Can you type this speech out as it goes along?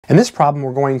In this problem,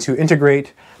 we're going to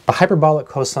integrate the hyperbolic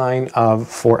cosine of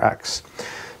 4x.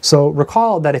 So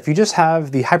recall that if you just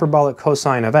have the hyperbolic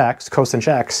cosine of x, cosine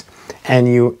x, and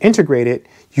you integrate it,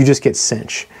 you just get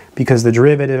sinh, because the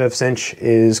derivative of sinh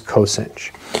is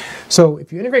cosinh. So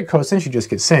if you integrate cosinh, you just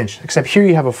get sinh, except here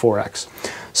you have a 4x.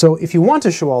 So if you want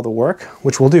to show all the work,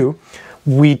 which we'll do,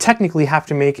 we technically have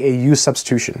to make a u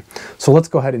substitution. So let's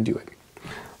go ahead and do it.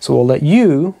 So we'll let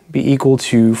u be equal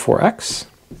to 4x.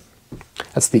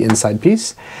 That's the inside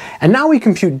piece. And now we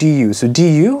compute du. So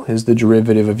du is the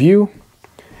derivative of u.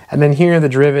 And then here the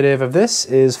derivative of this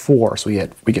is 4. So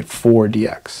we get 4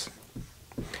 dx.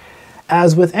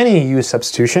 As with any u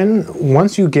substitution,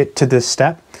 once you get to this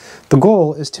step, the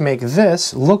goal is to make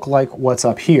this look like what's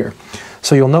up here.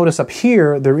 So you'll notice up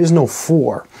here there is no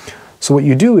 4. So what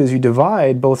you do is you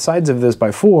divide both sides of this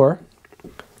by 4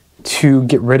 to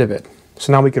get rid of it.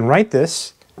 So now we can write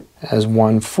this as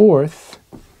 1/4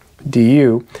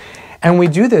 du. And we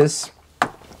do this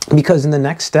because in the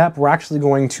next step we're actually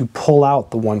going to pull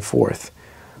out the 1/4.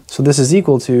 So this is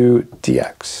equal to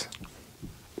dx.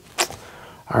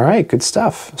 All right, good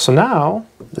stuff. So now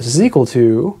this is equal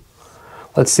to,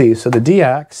 let's see, so the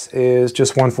dx is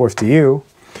just 1/4 du.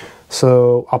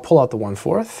 So I'll pull out the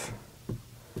 1/4.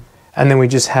 And then we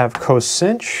just have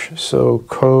cosinh, so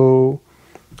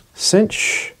cosinh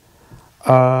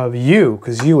of u,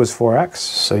 because u is 4x,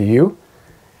 so u.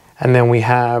 And then we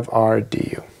have our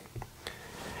du.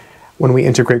 When we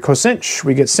integrate cosinh,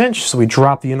 we get sinh, so we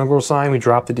drop the integral sign, we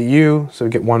drop the du, so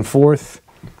we get 1/4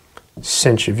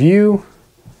 sinh of u.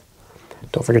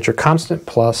 Don't forget your constant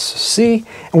plus c.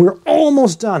 And we're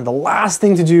almost done. The last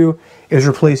thing to do is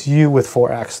replace u with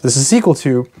 4x. This is equal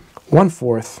to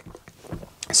 1/4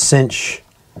 sinh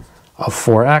of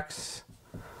 4x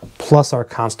plus our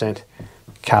constant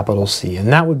capital C. And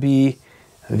that would be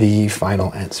the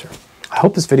final answer. I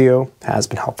hope this video has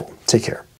been helpful. Take care.